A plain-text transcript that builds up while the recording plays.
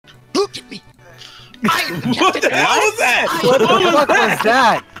look at me. I am the What the hell was that? What the fuck was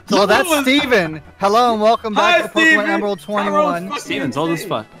that? So that's Steven. Hello and welcome back to Pokemon Emerald 21. Steven's old as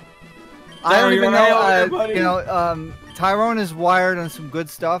fuck. I don't even know, know. Tyrone is wired on some good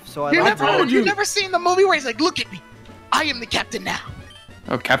stuff, so I like You've never seen the movie where he's like, look at me. I am the captain now.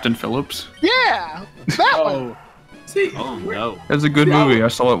 Oh, Captain Phillips. Yeah, that one. See, Oh no. That's a good movie. I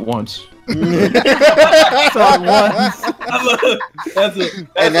saw it once. saw it once.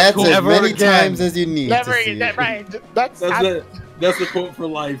 That's cool. as many again. times as you need Never to see again, it. right. That's the quote for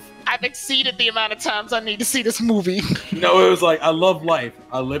life. I've exceeded the amount of times I need to see this movie. No, it was like, I love life.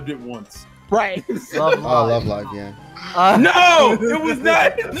 I lived it once. Right. Love Life, yeah. No, it was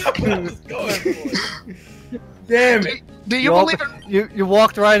not. That's not what I was going for. Damn it. Do you believe it? You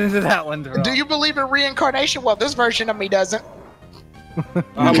walked right into that one, Darrell. Do you believe in reincarnation? Well, this version of me doesn't.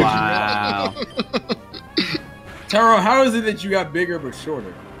 Wow. Taro, how is it that you got bigger but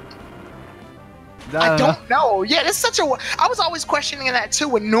shorter? I don't know. Yeah, it's such a. I was always questioning that too.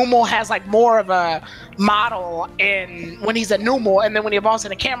 When Numel has like more of a model, and when he's a Numel, and then when he evolves in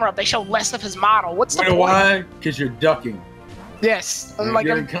the camera up, they show less of his model. What's the point? Why? Because you're ducking. Yes,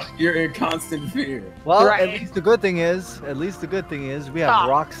 You're in constant fear. Well, Right. at least the good thing is, we have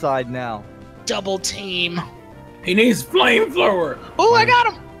Rockside now. double team. He needs flamethrower. Oh, I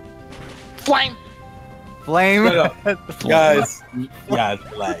got him. Flame. Flame. Guys,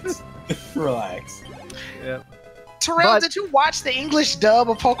 relax. Relax. Yep. Terrell, did you watch the English dub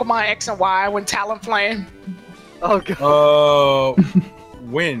of Pokemon X and Y when Talonflame? Oh god.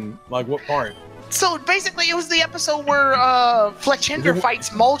 When? Like what part? So basically, it was the episode where Fletchinder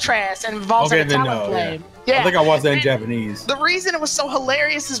fights Moltres and involves in a Talonflame. I think I watched that in Japanese. The reason it was so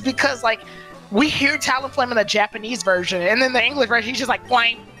hilarious is because like we hear Talonflame in the Japanese version, and then the English version, he's just like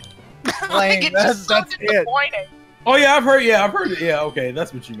flame. Like, it's just so disappointing. Oh yeah, I've heard it. Yeah, okay,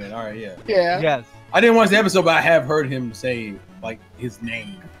 that's what you meant. All right, yeah. Yeah. Yes. I didn't watch the episode, but I have heard him say like his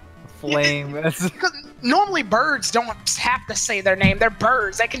name. Flame. Because normally birds don't have to say their name. They're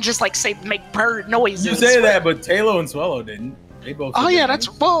birds. They can just like make bird noises. You say that, but Taylor and Swallow didn't. They both. Oh yeah, that's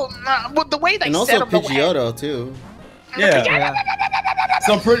well. The way they and said also them. Pidgeotto too. Yeah.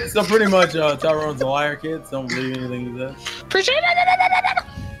 So pretty much, Tyrone's a liar, kid. Don't believe anything he says.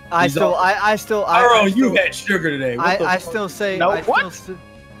 I still Tyrone, you had sugar today. I still say No,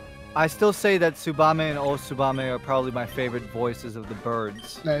 I still say that Tsubame and Tsubame are probably my favorite voices of the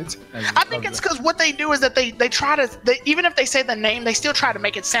birds. I think it's because what they do is that they try to even if they say the name, they still try to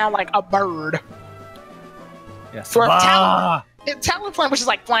make it sound like a bird. Yes. For Talonflame, which is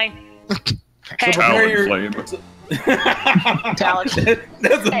like flame. Hey, Talonflame. Talon.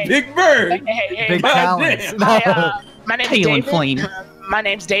 That's a big bird. Hey, Big talons. My name's David. My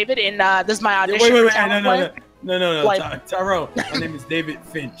name's David, and this is my audition. Wait, for no. Like- Tyrone, my name is David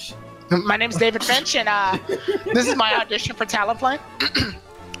Finch. My name's David Finch, and this is my audition for Talonflame.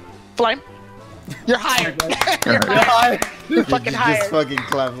 Flame, you're hired. You're hired. You're fucking hired. Just fucking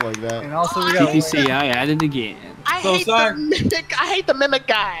clap like that. And also we got PPCI at it again. I hate the mimic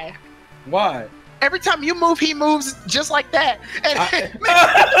guy. Why? Every time you move, he moves just like that.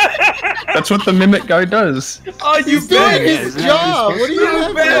 That's what the mimic guy does. Oh, you He's doing his job. What are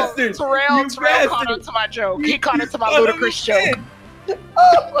you bastard? Terrell caught onto my joke. He caught into my ludicrous joke.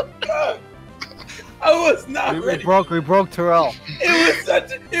 Oh my god! I was not ready. We broke Terrell.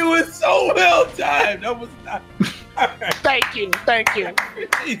 It was so well timed. I was not. Thank you.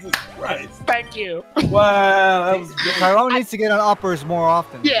 Jesus Christ. Thank you. Wow, that was good. Tyrone needs to get on uppers more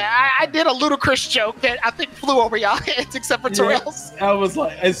often. Yeah, I did a ludicrous joke that I think flew over y'all heads, except for Terrell's. I was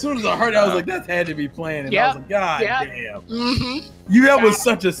like, as soon as I heard it, I was like, that had to be playing. And I was like, God damn. Mm-hmm. That was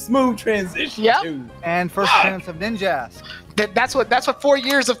such a smooth transition, too. And first appearance of Ninjas. That's what 4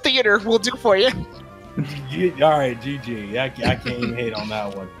 years of theater will do for you. All right, GG. I can't even hate on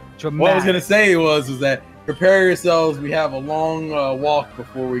that one. Dramatic. What I was gonna say was that prepare yourselves. We have a long walk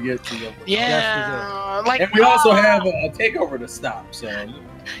before we get to the. Yeah, and we also have a takeover to stop. So.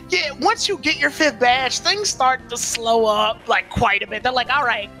 Yeah, once you get your 5th badge, things start to slow up like quite a bit. They're like, all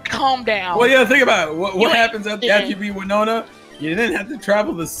right, calm down. Well, yeah, think about it. What happens after you beat Winona? You didn't have to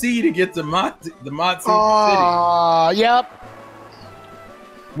travel the sea to get to the Matsu City. Yep.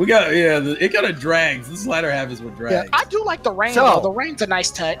 We got it kind of drags. This latter half is what drags. Yeah, I do like the rain though. The rain's a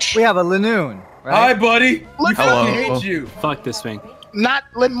nice touch. We have a Lanoon, right? Hi, buddy. Hello. I hate you. Fuck this thing. Not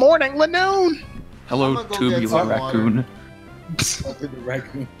morning, Lanoon. Hello, tubular raccoon.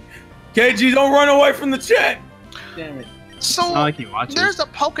 Raccoon. KG, don't run away from the chat. Damn it. So there's a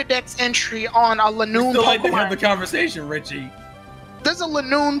Pokedex entry on a Lanoon Still Pokemon. like to have the conversation, Richie. There's a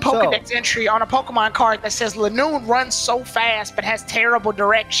Lanoon Pokedex entry on a Pokemon card that says Lanoon runs so fast but has terrible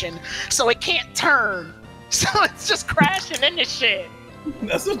direction, so it can't turn. So it's just crashing into shit.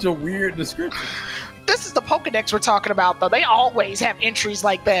 That's such a weird description. This is the Pokedex we're talking about, though. They always have entries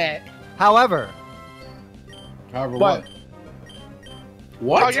like that. However, What?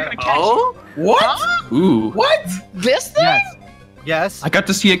 Oh, you're gonna catch Oh? What? Huh? Ooh. What? This thing? yes, yes. I got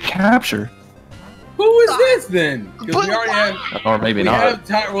to see it capture. Who is this then? Because But we already why? have. Or maybe We not.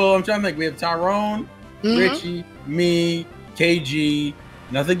 have well, I'm trying to think. We have Tyrone, Mhm. Richie, me, KG,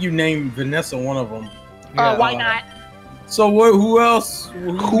 and I think you named Vanessa one of them. Why not? So what? Who else?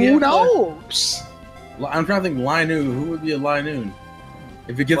 Who knows? I'm trying to think. Linoon. Who would be a Linoon?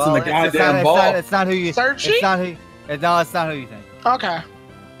 If it gets Well, in the goddamn ball. It's not who you. Searchy? It's not who. No, it's not who you think. Okay.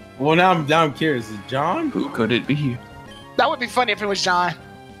 Well, now I'm curious. Is it John? Who could it be? That would be funny if it was John.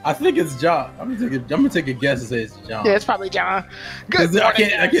 I think it's John. I'm gonna take a guess and say it's John. Yeah, it's probably John. Good Is it- I morning,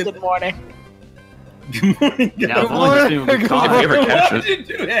 can't- guys. Good morning. Good morning, Yeah, guys. if only this thing would be Good morning. caught. Ever Why catch would you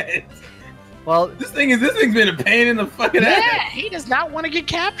do that? Well, This thing's been a pain in the fucking Yeah, ass. he does not want to get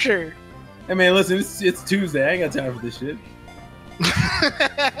captured. Hey man, listen, it's Tuesday. I ain't got time for this shit.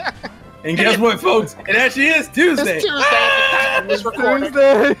 And guess what, folks? It actually is Tuesday. It's Tuesday at the time of this recording.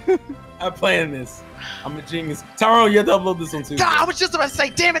 Tuesday. I'm playing this. I'm a genius. Tyrone, you have to upload this on Tuesday. God, I was just about to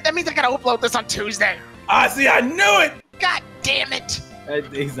say, damn it, that means I gotta upload this on Tuesday. Ah, see, I knew it. God damn it.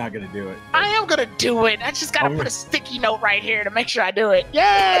 He's not gonna do it. I am gonna do it. I just gotta I'm put a sticky note right here to make sure I do it.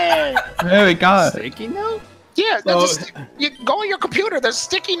 Yay! There we go. Sticky note? Yeah, So- there's you go on your computer, there's a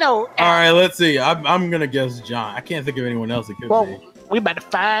sticky note. All right, let's see. I'm gonna guess John. I can't think of anyone else it could Well, be. we better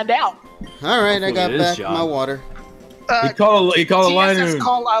find out. All right, I Hopefully got it is back John. my water. He called a line. TSS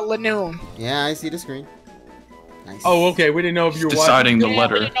called Lanoon. Yeah, I see the screen. Nice. Oh, okay. We didn't know if you were Deciding the Yeah, we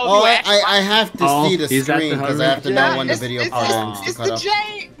letter. didn't know Oh, you I, asked I have to Oh, see the he's at the screen because I have to hungry- know Yeah, when the it's- video it's- part it's- ends to It's cut the off.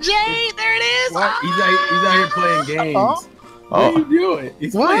 Jay, there it is. What? He's out here playing games. Uh-huh. What are Oh, you doing?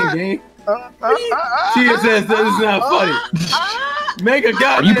 He's What? playing games. TSS, this is not funny. Make a are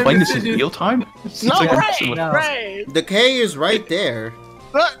goddamn you playing this in decision. real time? It's No, like I'm right, messing with- right. The K is right there.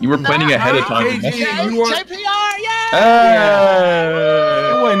 You were planning ahead of time. KG, you weren't- JPR,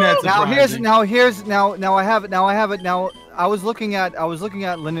 yeah. It wasn't that surprising. Now I have it. Now I was looking at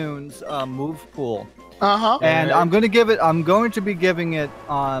Lanoon's move pool, Uh-huh. and Alright. I'm going to be giving it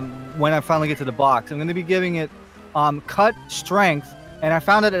when I finally get to the box. I'm going to be giving it cut strength, and I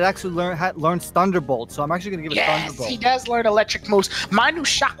found that it actually learns Thunderbolt. So I'm actually going to give it Yes, Thunderbolt. he does learn electric moves. Mine knew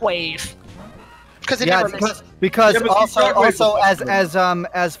Shockwave. Because it Yeah, never misses. because Yeah, but see, also Shockwave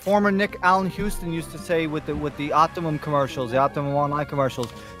as former Nick Allen Houston used to say with the Optimum commercials, the Optimum Online commercials,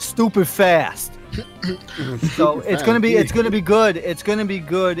 stupid fast. So it's gonna be good. It's gonna be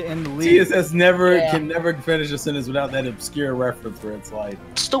good in the league. TSS Yeah. can never finish a sentence without that obscure reference where it's like,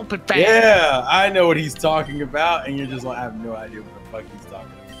 Stupid fast. yeah, I know what he's talking about, and you're just like, I have no idea what the fuck he's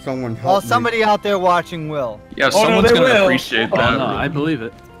talking about. Someone help Well, me. somebody out there watching will. Yeah, no, someone's they gonna will. appreciate Oh, that. no, I believe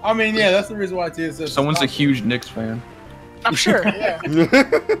it. I mean, yeah, that's the reason why TSS. Someone's a is huge Knicks fan. I'm sure. Yeah.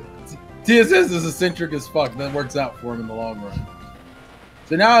 TSS is eccentric as fuck. That works out for him in the long run.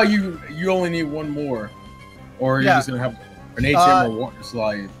 So now you only need one more, or you're Yeah. just gonna have an HM or water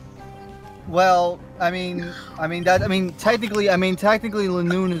slide. Well, technically,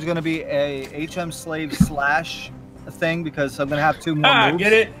 Lanoon is gonna be a HM slave slash thing because I'm gonna have two more Ah, moves.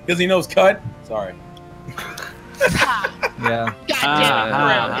 get it? Because he knows cut. Sorry. Yeah. God damn it,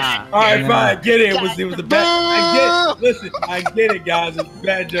 Ah, All right, Yeah. fine. Get it. It was a bad. I get it. Listen, I get it, guys. It's a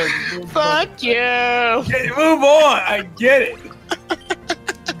bad joke. Fuck you. Move on. I get it.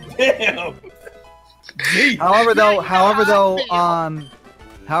 Damn. Jeez.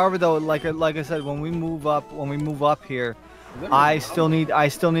 However, like I said, when we move up here, I still need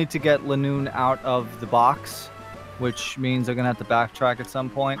to get Lanoon out of the box, which means I'm gonna have to backtrack at some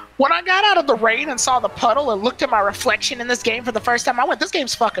point. When I got out of the rain and saw the puddle and looked at my reflection in this game for the first time, I went, this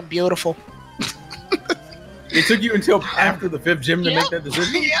game's fucking beautiful. It took you until after the fifth gym to make that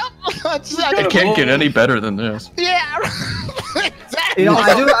decision. Yep. It can't get any better than this. Yeah. Exactly. You know,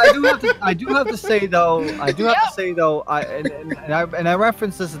 I do have to say though, and I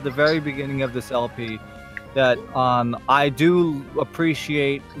referenced this at the very beginning of this LP, that I do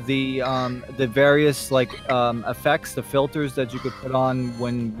appreciate the various effects, the filters that you could put on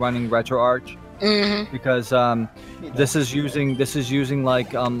when running RetroArch, because this is using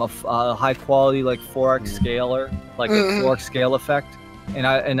like a high quality like 4x scaler, like a 4x scale effect, and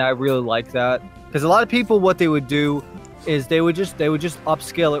I really like that, because a lot of people, what they would do is they would just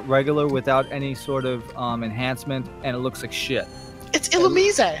upscale it regular without any sort of enhancement, and it looks like shit. It's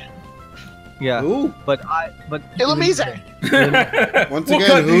Illumise. Yeah, Who? but Illumise. Once We'll again,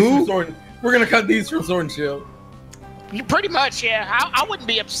 cut these who? from Sword. We're gonna cut these from Sword and Shield. Pretty much, yeah. I wouldn't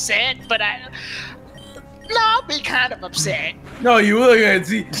be upset, but I'll be kind of upset. No, you will.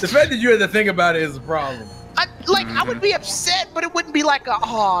 See, the fact that you had to think about it is a problem. I would be upset, but it wouldn't be like a,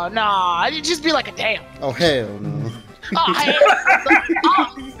 oh, nah. It'd just be like a damn. Oh hell no. Oh, hey.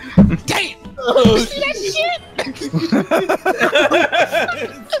 Oh, damn. You see that shit?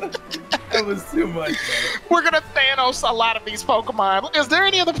 That was too much. We're gonna Thanos a lot of these Pokemon. Is there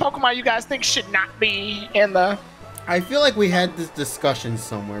any other Pokemon you guys think should not be in the... I feel like we had this discussion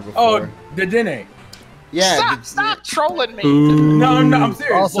somewhere before. Oh, the Dene. Yeah. Stop trolling me. No, I'm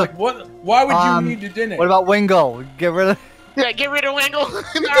serious. Also- Like, what? Why would you need the Dene? What about Wingo? Get rid of. Yeah, get rid of Wingle.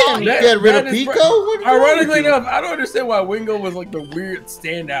 You get rid of Pico? What's wrong Ironically with you? enough, I don't understand why Wingo was like the weird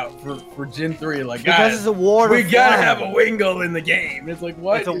standout for Gen 3. Like, Because guys, it's a water. we gotta flying. have a Wingo in the game. It's like,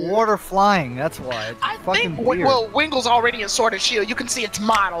 what? It's a water flying. That's why. It's I fucking think, weird. well, Wingle's already in Sword and Shield. You can see its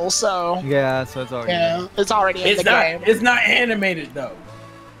model, so... Yeah, so it's already. Yeah, it's already in It's the not. game. It's not animated though.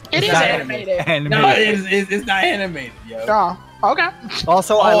 It is not animated. No, it's not animated, yo. Oh, okay.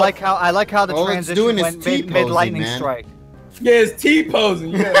 Also, I like how the all it's transition doing is went T-posing, mid lightning man. strike. Yeah, it's T-posing.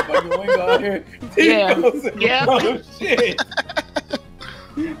 You got a fucking Wingo out here. T-posing. Yeah. Oh shit.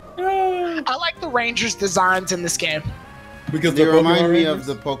 I like the Rangers' designs in this game. Because They the remind Pokemon me of Rangers?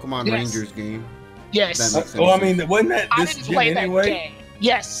 the Pokemon Yes. Rangers game. Yes. That makes sense. Oh, I mean, wasn't that I this didn't gen play anyway? that game.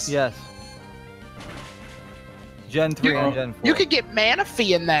 Yes. Yes. Gen 3 and Gen 4. You could get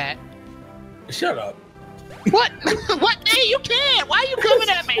Manaphy in that. Shut up. What? What? Hey, you can't. Why are you coming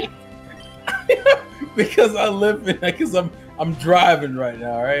at me? Because I live in. Because I'm driving right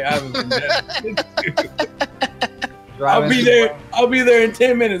now. All right, I haven't been there. I'll be there. I'll be there in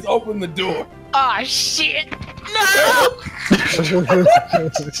 10 minutes. Open the door. Oh shit! No! It's just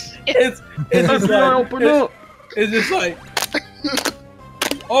like, it's just like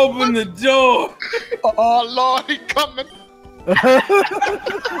open the door. Oh Lord, he coming!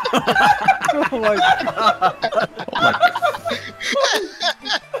 Oh my god.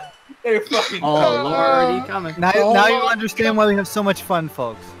 They fucking. Oh Lord, he coming. Now Oh, you Lord. understand why we have so much fun,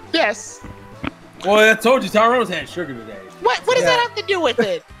 folks. Yes. Well, I told you, Tyrone's had sugar today. What does that have to do with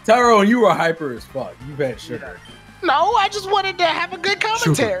it? Tyrone, you were hyper as fuck. You've had sugar. No, I just wanted to have a good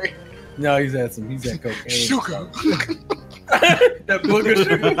commentary. No, he's had cocaine. Sugar. That booger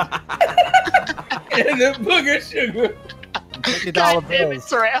sugar. And that booger sugar. $50 God damn it, bills.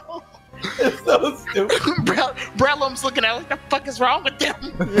 Terrell. It's so stupid. Brellum's looking at it like, the fuck is wrong with them?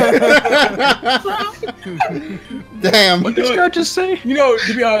 Damn. What did this guy just say? You know,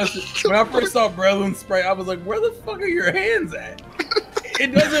 to be honest, when I first saw Breloom spray, I was like, where the fuck are your hands at? It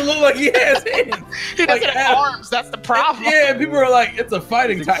doesn't look like he has hands. He doesn't Like, have arms, that's the problem. Yeah, people are like, it's a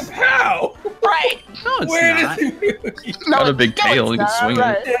fighting type. How? Right. No, it's Where not. does he? No, Got a big tail, it's he can not. swing it.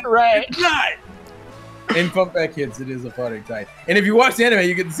 Right, right. It's not. In Fun Fact Kids, it is a fighting type. And if you watch the anime,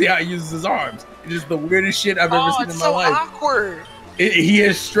 you get to see how he uses his arms. It is the weirdest shit I've ever Oh, seen in it's my so life. awkward. He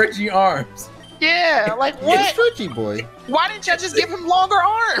has stretchy arms. Yeah, like Yeah, what? stretchy boy. Why didn't y'all just give him longer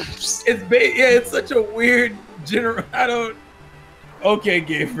arms? It's such a weird general. I don't. Okay,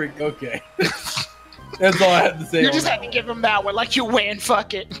 GameFreak. Okay, that's all I have to say. You on just that had to one. give him that one, like you win,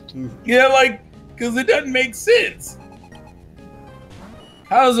 fuck it. Yeah, like, because it doesn't make sense.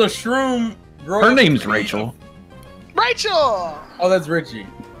 How's a shroom grow? Her up name's to be- Rachel. Rachel! Oh, that's Richie.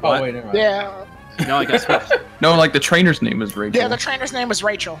 Oh What? wait, never mind. Yeah. No, I got switched. No, like the trainer's name is Rachel. Yeah, the trainer's name is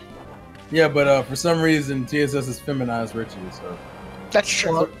Rachel. Yeah, but for some reason TSS has feminized Richie. So That's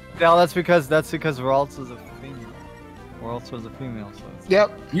true. Well, no, that's because Ralts is a female. Ralts was a female, so.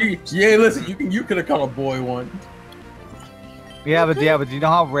 Yep. listen, you could have called a boy one. Yeah, but do you know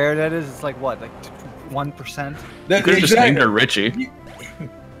how rare that is? It's like what, like 1%? That, Could have just named her Richie.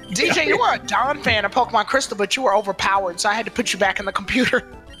 DJ, you were a Dawn fan of Pokemon Crystal, but you were overpowered, so I had to put you back in the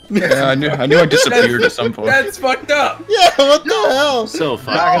computer. Yeah, I knew I disappeared at some point. That's fucked up. Yeah, what the hell? So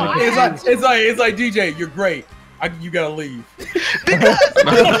fun. No, It's like DJ, you're great. You gotta leave. Because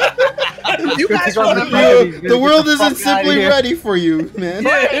you guys Go were to the bed. The world Get the isn't fuck outta simply here. ready for you, man.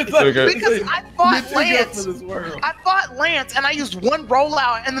 Yeah, it's like, Okay. because I fought you're too good for Lance. this world. I fought Lance and I used one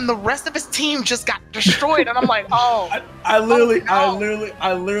rollout and then the rest of his team just got destroyed and I'm like, oh. I literally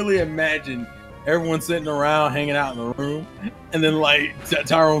no. imagine everyone sitting around hanging out in the room, and then like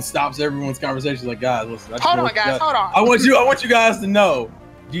Tyrone stops everyone's conversation. Like, guys, listen. Hold on, guys, hold on. I want you guys to know,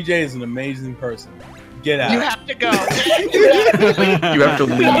 DJ is an amazing person. Get out. You have to go. You have to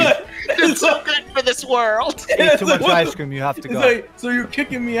leave. It's so good for this world. Eat too much ice cream, you have to It's go. like, so you're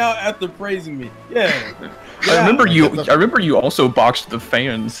kicking me out after praising me. Yeah. I remember you also boxed the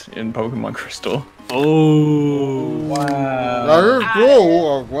fans in Pokemon Crystal. Oh. Wow. That is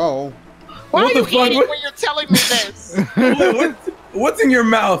cool. Well, Why What are you the fuck? eating What- when you're telling me this? What's in your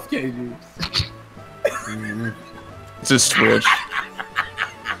mouth, KG? It's a Switch.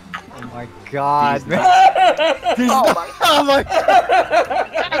 Oh my god, man. Oh my Oh my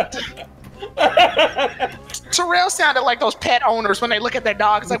Terrell sounded like those pet owners when they look at their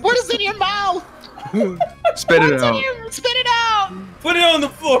dogs. Like, what is in your mouth? Spit it What's in out. your... Spit it out. Put it on the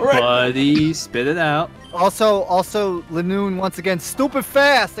floor, right? Buddy, spit it out. Also, Lanoon once again, stupid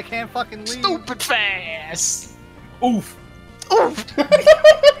fast. I can't fucking leave. Stupid fast. Oof. Oof.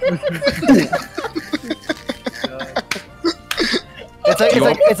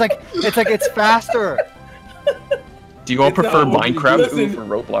 It's faster. Do you all It's prefer not- Minecraft listen, oof or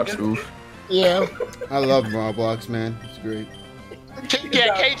Roblox oof? Yeah. I love Roblox, man. It's great.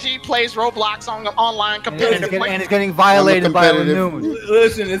 Yeah, KG plays Roblox on online And competitive. it's getting violated by competitive. Lanoon.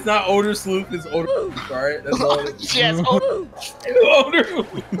 Listen, it's not odor sleuth, it's odor sleuth, alright? That's all it is. Yes, oh, Odor.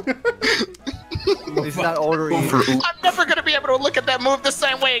 He's not older Oof or either. oof. I'm never gonna be able to look at that move the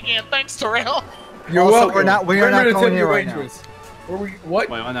same way again. Thanks, Terrell. You're Also, welcome. we're not Remember to going tip here your right now. waitress. Where we, what?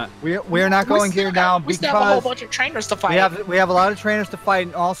 Wait, why not? We're not going here now We still have a whole because bunch of trainers to fight. we have a lot of trainers to fight,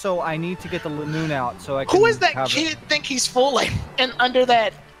 and also I need to get the Lanoon out so I can. Who is that have it. kid think he's fooling and under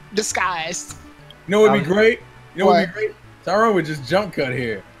that disguise? You know what would be great? You know what would What? be great? Tyrone would just jump cut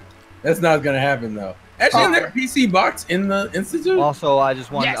here. That's not gonna happen though. Actually, is there a PC box in the institute? Also, I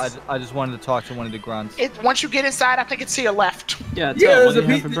just wanted Yes. I just wanted to talk to one of the grunts. Once you get inside, I think it's to your left. Yeah, Yeah, tell, what there's do a you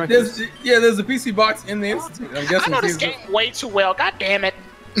have for PC, breakfast? there's a PC box in the institute. I'm I guessing know this TSS game way too well. God damn it.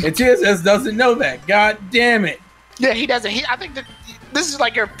 and TSS doesn't know that. God damn it. Yeah, he doesn't. I think that this is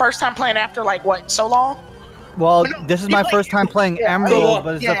like your first time playing after like what, so long? Well, No, this is he my played- first time playing yeah, Emerald,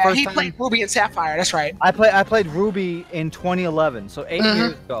 but it's the Yeah, first he time played Ruby and Sapphire. That's right. I played Ruby in 2011, so 8 Mhm.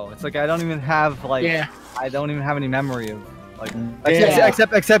 years ago. It's like I don't even have like Yeah. I don't even have any memory of like Yeah.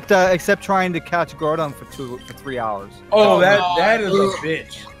 except trying to catch Gordon for 3 hours. Oh, Oh, that God. that is a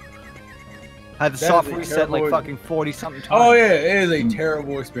bitch. I had to That soft is a reset like terrible- fucking 40 something times. Oh yeah, it is a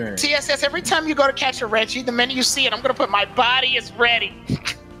terrible experience. TSS, every time you go to catch a Reggie, the minute you see it, I'm gonna put my body is ready.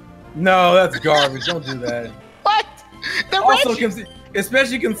 No, that's garbage. Don't do that. What? The Also, Reggie?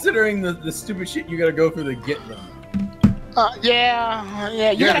 especially considering the stupid shit you gotta go through to get them. Yeah. You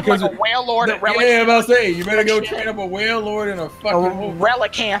Yeah, gotta go like a because whale lord Yeah, at Relic. I'm about to say, you better go train up a whale lord and a fucking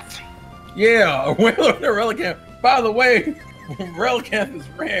Relicanth. yeah, a whale lord and a relicanth. By the way, relicanth is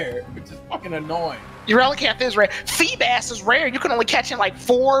rare, which is fucking annoying. Your Relicanth is rare. Feebass is rare. You can only catch in like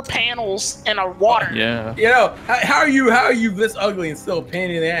 4 panels in a water. Yeah. You know, how are you this ugly and still a pain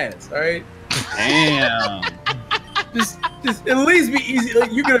in the ass? All right, Damn. just at least be easy.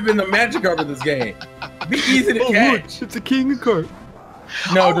 Like you could have been the Magikarp of this game. Be easy to catch. It's a king card.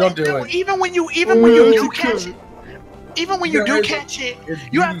 No, Oh, don't do it. Even when you do catch it, even when you No, do it's- catch it, it's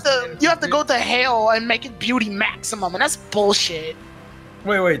you have beauty to go to hell and make it beauty maximum, and that's bullshit.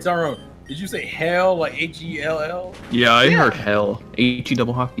 Wait, Tyrone. Did you say hell like Hell? Yeah, I Yeah. heard hell. HE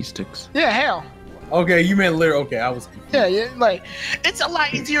double hockey sticks. Yeah, hell. Okay, you meant literal. Okay, I was confused. Yeah, like it's a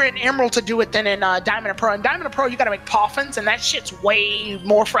lot easier in Emerald to do it than in Diamond and Pearl. In Diamond and Pearl, you gotta make poffins, and that shit's way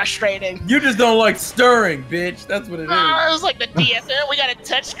more frustrating. You just don't like stirring, bitch. That's what it is. It was like the DSL. We got a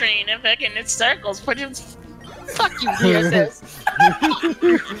touchscreen and fucking it circles, but it's fuck you, DSS.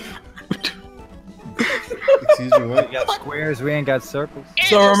 Excuse me, what? We got squares, we ain't got circles.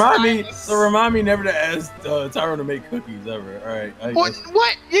 So Angel remind me stylus. never to ask Tyrone to make cookies ever. All right.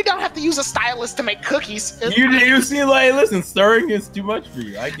 What? You don't have to use a stylus to make cookies. You seem like listen, stirring is too much for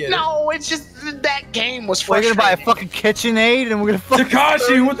you. I get No, it's just that game was We're gonna frustrating. buy a fucking KitchenAid and we're gonna it. fucking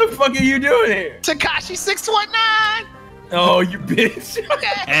Takashi, what the fuck are you doing here? Takashi 619. Oh, you bitch.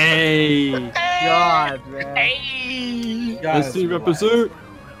 Hey. God, man. Hey. Guys, Let's represent.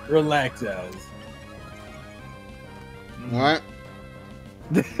 relax, guys. What?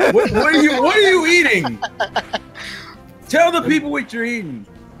 What are you eating? Tell the people what you're eating.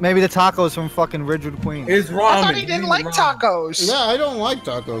 Maybe the tacos from fucking Ridgewood Queen. It's ramen. I thought he didn't He's like ramen. tacos. Yeah, I don't like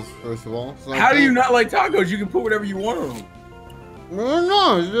tacos, first of all. So How do you not like tacos? You can put whatever you want on them. Well,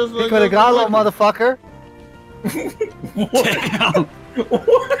 no, it's just like. You could have got a little motherfucker. What? Damn.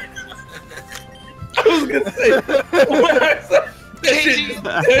 What? I was gonna say. What?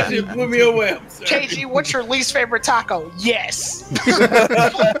 That shit blew me away. I'm sorry. KG, what's your least favorite taco? Yes.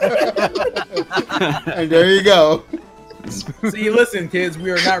 And there you go. See, listen, kids,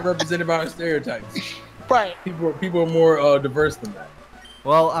 we are not represented by our stereotypes. Right. People are more diverse than that.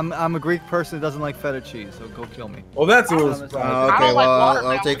 Well, I'm a Greek person that doesn't like feta cheese, so go kill me. Well, that's a little I surprising. I Okay, don't like well, I'll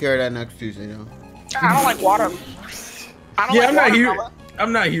watermelon. take care of that next Tuesday, though. I don't like water. I don't Yeah, like I'm not huge. watermelon.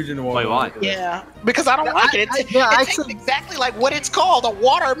 I'm not huge into water. Wait, why? Yeah, because I don't like it. It tastes exactly like what it's called, a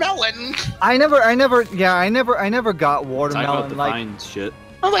watermelon. I never got Talk watermelon. about the Like, fine shit.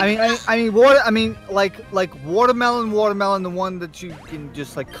 I'm like, I mean, water. I mean, like watermelon, the one that you can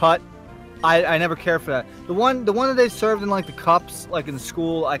just like cut. I never cared for that. The one that they served in like the cups, like in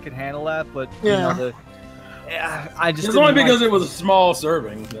school, I could handle that. But Yeah. you know, I just It's didn't only like- because it was a small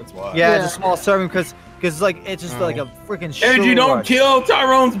serving. That's why. yeah, Yeah. it's a small serving because like it's just like a freaking. Hey, you don't kill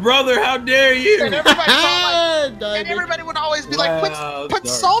Tyrone's brother. How dare you? and everybody would always be like, Wow, put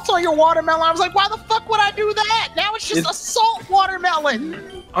sorry. salt on your watermelon. I was like, why the fuck would I do that? Now it's just a salt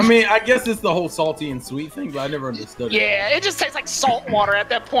watermelon. I mean, I guess it's the whole salty and sweet thing, but I never understood it. Yeah, it just tastes like salt water at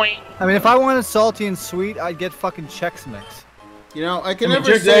that point. I mean, if I wanted salty and sweet, I'd get fucking Chex Mix. You know, I can I mean,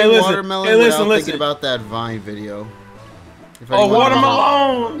 never Jake, say hey, listen. watermelon Hey, listen, without listen. thinking about that Vine video. If Oh, anyone-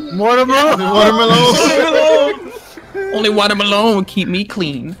 watermelon! Watermelon. Watermelon! Watermelon! Only watermelon will keep me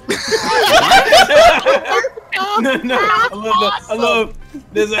clean. No, I love.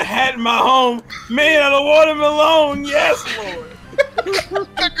 There's a hat in my home made out of watermelon. Yes, Lord.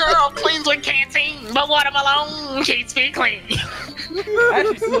 The girl cleans with canteen, but watermelon keeps me clean.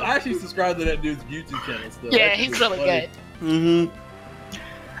 I actually subscribe to that dude's YouTube channel still. Yeah, That's he's pretty really funny. good.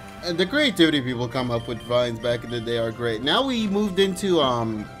 Mm-hmm. And the creativity people come up with vines back in the day are great. Now we moved into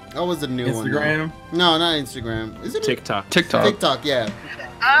what was the new one? Instagram. No, not Instagram. Is it TikTok. TikTok, yeah.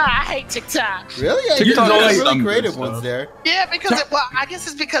 I hate TikTok. Really? Yeah, TikTok there's has really some good creative stuff. ones there. Yeah, because I guess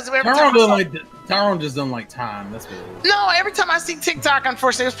it's because every Tyrone time I doesn't saw, like. Tyrone just doesn't like time. That's what it is. no, every time I see TikTok,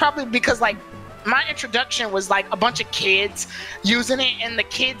 unfortunately, it's probably because like my introduction was like a bunch of kids using it, and the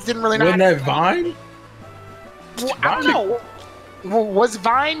kids didn't really know. Wasn't how that Vine? Well, I don't know. Was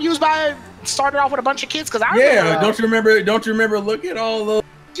Vine used by started off with a bunch of kids? Because I Yeah. remember, Don't you remember? Don't you remember? Look at all those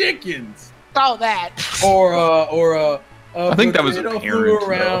chickens. oh that. Or I think that was a potato parent, flew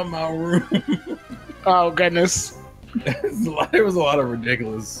around my room. Oh goodness. There was a lot of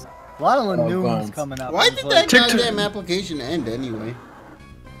ridiculous. A lot of new Vines. ones coming up. Why It's did like- that goddamn application end anyway?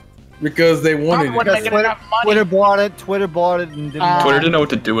 Because they wanted Probably it. wasn't making enough money. Twitter bought it, and didn't. Twitter didn't know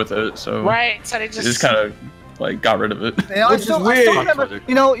what to do with it, so Right. So they they just kind of like got rid of it. You know, I Which is still weird. remember.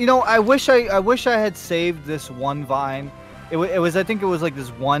 You know. I wish I had saved this one Vine. It was. I think it was like this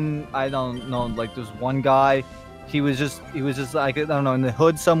one. I don't know. Like this one guy. He was just like, I don't know, in the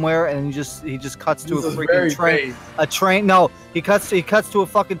hood somewhere, and he just cuts to This a is very freaking train. vague. A train. No, he cuts to a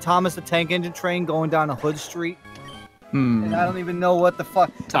fucking Thomas the Tank Engine train going down a Hood Street. And I don't even know what the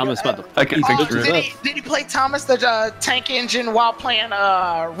fuck. Thomas about the I can Oh, picture it. did he play Thomas the Tank Engine while playing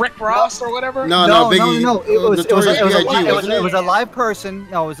Rick Ross or whatever? No, Biggie. No. It was Notorious B.I.G., wasn't it was a live person.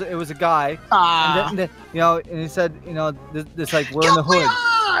 No, it was a guy. And then, you know, and he said, you know, this like we're in the hood.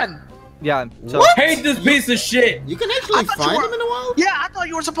 Kelcleon! Yeah. So What? Hate this piece of shit. You can actually thought you find were- them in the wild? Yeah, I thought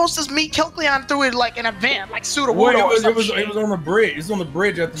you were supposed to meet Kelcleon through it like an event, like Wait, Sudowoodo or it some was shit. on the bridge. It's on the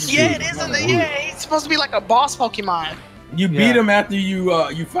bridge after you. Yeah, it is in the he's supposed to be like a boss Pokemon. You beat Yeah. him after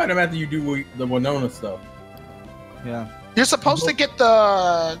you fight him after you do the Winona stuff. yeah. You're supposed to get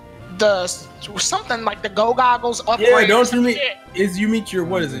the something like the Go Goggles upgrade. Yeah, or don't some you meet? shit. You meet your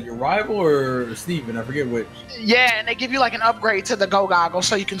what is it? Your rival or Steven? I forget which. Yeah, and they give you like an upgrade to the Go Goggles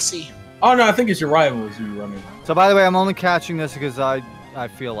so you can see. Oh no, I think it's your rival is who you're running. So by the way, I'm only catching this because I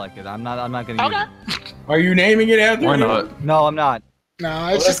feel like it. I'm not gonna use Okay. it. Are you naming it after? Why him? not? No, I'm not. No,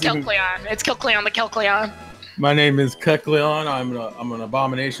 it's Well, just that's even- Kelcleon. It's Kelcleon the Kelcleon. My name is Kekleon. I'm an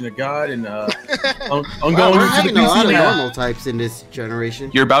abomination of God, and I'm Wow, going we're into the having a lot PC of now. normal types in this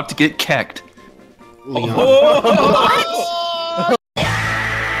generation. You're about to get kecked. Leon. Oh!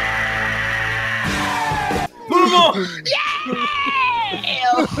 Move on!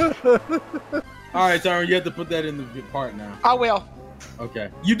 All right, Tyron, you have to put that in the part now. I will. Okay.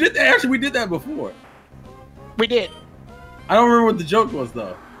 You did that. Actually, we did that before. We did. I don't remember what the joke was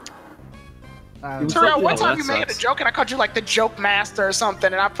though. Um, Terrell, one Oh, time that you made a sucks. joke and I called you like the joke master or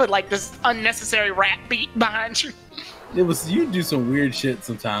something, and I put like this unnecessary rap beat behind you. It was you do some weird shit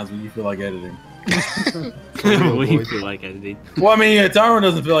sometimes when you feel like editing. we feel like editing. Well, I mean, yeah, Tyron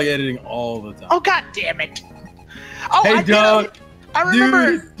doesn't feel like editing all the time. Oh god damn it! Oh, Hey, I did Doug. I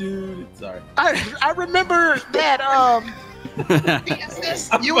remember. Dude. Sorry. I remember that TSS,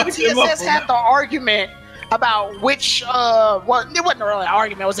 you and fucked him up TSS on had that. the argument about which well, it wasn't really an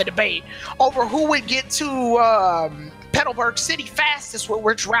argument, it was a debate over who would get to Petalburg City fastest with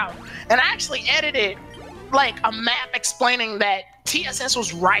which route. And I actually edited like a map explaining that TSS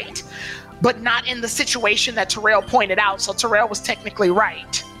was right, but not in the situation that Terrell pointed out. So Terrell was technically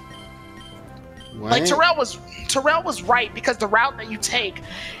right. What? Like Terrell was right because the route that you take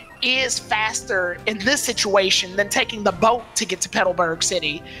is faster in this situation than taking the boat to get to Petalburg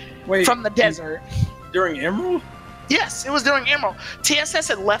City from the desert. During Emerald? Yes, it was during Emerald. TSS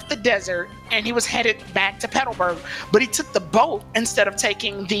had left the desert and he was headed back to Petalburg, but he took the boat instead of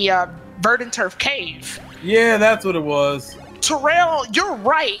taking the Verdant Turf Cave. Yeah, that's what it was. Terrell, you're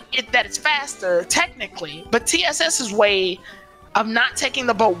right that it's faster, technically, but TSS's way of not taking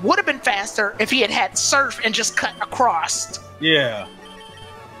the boat would have been faster if he had had surf and just cut across. Yeah.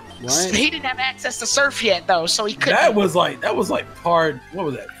 What? He didn't have access to surf yet, though, so he couldn't. That was like part, what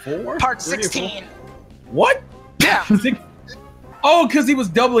was that, 4? Part 3 or 4? 16. What? Yeah. Oh, because he was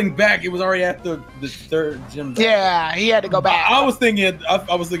doubling back. It was already at the third gym. Yeah, he had to go back. I was thinking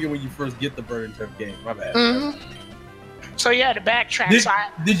when you first get the Burden Turf game. My bad. Mm-hmm. So he had to backtrack.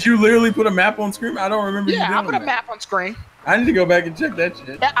 Did you literally put a map on screen? I don't remember. Yeah, you I doing put a map on screen. I need to go back and check that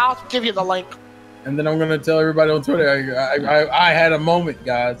shit. Yeah, I'll give you the link. And then I'm gonna tell everybody on Twitter. I had a moment,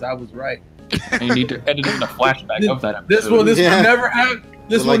 guys. I was right. And you need to edit in a flashback of that episode. This will never happen.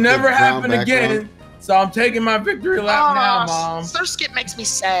 This will like never happen background. again. So I'm taking my victory lap now, Mom. Surskit makes me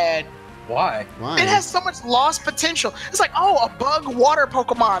sad. Why? It has so much lost potential. It's like, oh, a bug water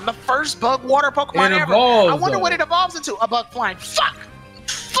Pokemon. The first bug water Pokemon ever. I wonder what it evolves into. A bug flying. Fuck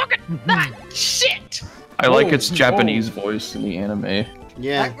it. Shit. I like its Japanese voice in the anime.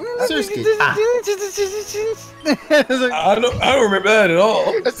 Yeah. Surskit. I don't remember that at all.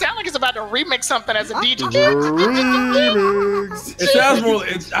 It sounds like it's about to remix something as a DJ. Remix. It sounds more.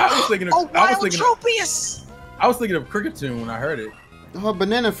 I was thinking of. Oh, Tropius. I was thinking of Cricketune when I heard it. Oh,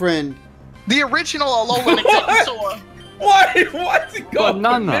 Banana Friend. The original Alolan Executor. What's he called?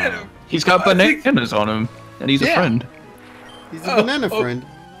 Banana. He's got bananas on him, and he's a friend. He's a banana friend.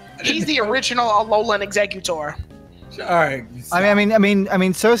 He's the original Alolan Executor. All right. I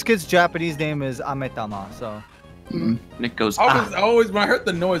mean, Surskit's Japanese name is Ametama, so. Nick goes. I always when I heard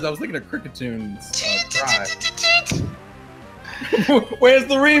the noise, I was thinking of Cricketoon's cry. Where's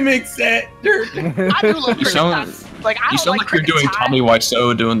the remix at? I do love Cricket. Like I you sound like you're doing Tommy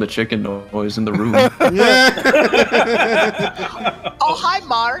Wiseau doing the chicken noise in the room. Oh, hi,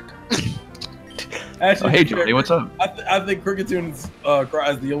 Mark. Actually, hey, Johnny, what's up? I think Cricketoon's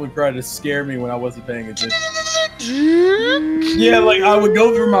cry is the only cry to scare me when I wasn't paying attention. Yeah, like I would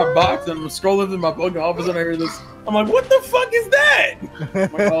go through my box and I'm scrolling through my book, and all of a sudden I hear this. I'm like, what the fuck is that?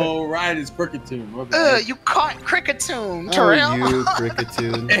 I'm like, oh, right, it's Cricketoon. You caught Cricketoon, Oh, Terrell. you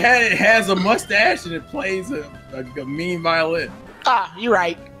Cricketoon. It has a mustache and it plays a mean violin. Ah, you're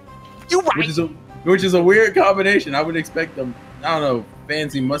right. You're right. Which is a weird combination. I would expect them, I don't know,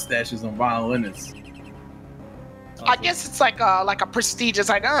 fancy mustaches on violinists. I guess it's like a prestigious,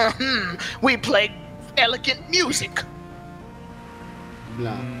 like, we play elegant music.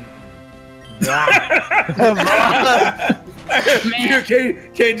 Blah.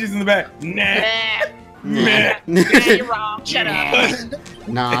 KG's in the back. Nah. You're wrong. Shut up.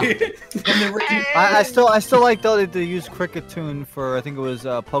 Nah. I still like though that they used Cricketoon for I think it was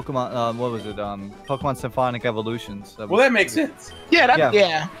Pokemon. What was it? Pokemon Symphonic Evolutions. Well, that makes sense.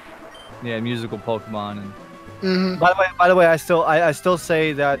 Yeah. Yeah, musical Pokemon. And Mm-hmm. by the way, I still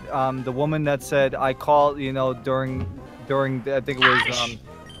say that the woman that said I called, during I think it was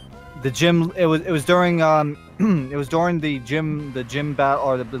the gym. It was during it was during the gym battle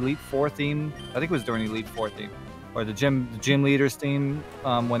or the Elite Four theme. I think it was during the Elite Four theme or the gym leaders theme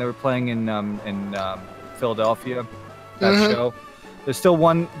when they were playing in Philadelphia. That show. There's still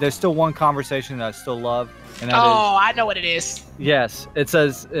one conversation that I still love. And that is, I know what it is. Yes, it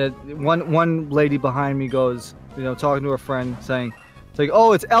says one lady behind me goes, talking to her friend, saying, "It's like,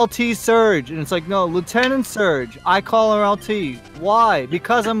 oh, it's LT Surge," and it's like, no, Lieutenant Surge. I call her LT. Why?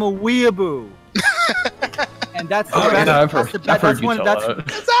 Because I'm a weeaboo. And that's I've heard you tell that.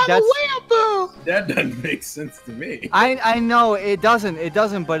 That's a weeaboo. That doesn't make sense to me. I know it doesn't,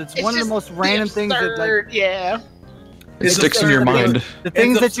 but it's one of the most random things that like It sticks in your mind. The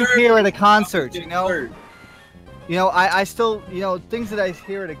things that you hear at a concert, I still, things that I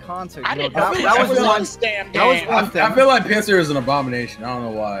hear at a concert. That was one thing. I feel like Pinsir is an abomination. I don't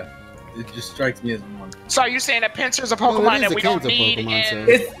know why. It just strikes me as one. So are you saying that Pinsir's a Pokemon that we don't need?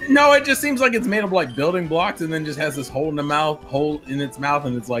 It just seems like it's made of like building blocks and then just has this hole in its mouth,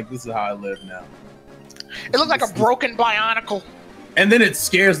 and it's like, this is how I live now. It looks like a broken Bionicle. And then it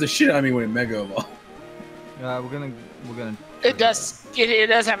scares the shit out of me when it Mega Evolves. We're gonna. It does. It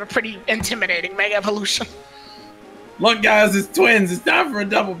does have a pretty intimidating Mega Evolution. Look, guys, it's twins. It's time for a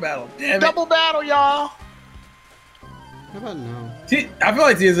double battle. Damn it. Double battle, y'all. How about no? I feel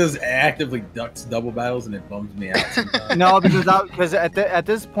like TSS actively ducks double battles and it bums me out sometimes. No, because at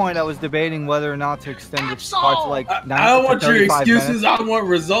this point I was debating whether or not to extend this part to like 90 I don't want to your 35 excuses. minutes. I want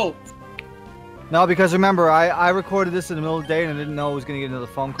results. No, because remember, I recorded this in the middle of the day and I didn't know I was gonna get another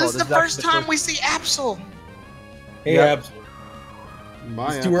phone call. This is the first time we see Absol. Hey, Yep.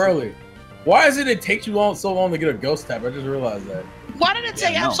 Absol. It's too early. Why is it takes you so long to get a ghost type? I just realized that. Why did it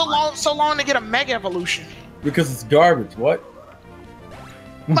take Absol so long to get a Mega Evolution? Because it's garbage. What?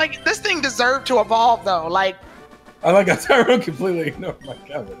 Like, this thing deserved to evolve, though. Like, I like how Tyrone completely ignored my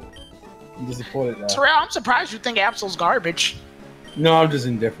comment. I'm disappointed now. Terrell, I'm surprised you think Absol's garbage. No, I'm just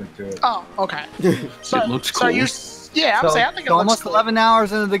indifferent to it. Oh, okay. It looks cool. I think it looks almost cool. 11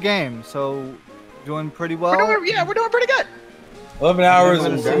 hours into the game, so doing pretty well. We're doing pretty good. 11 hours We're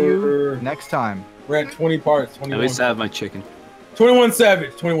and gonna see you next time. we're at 20 parts. 21. At least I have my chicken. 21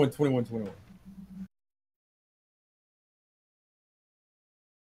 Savage. 21.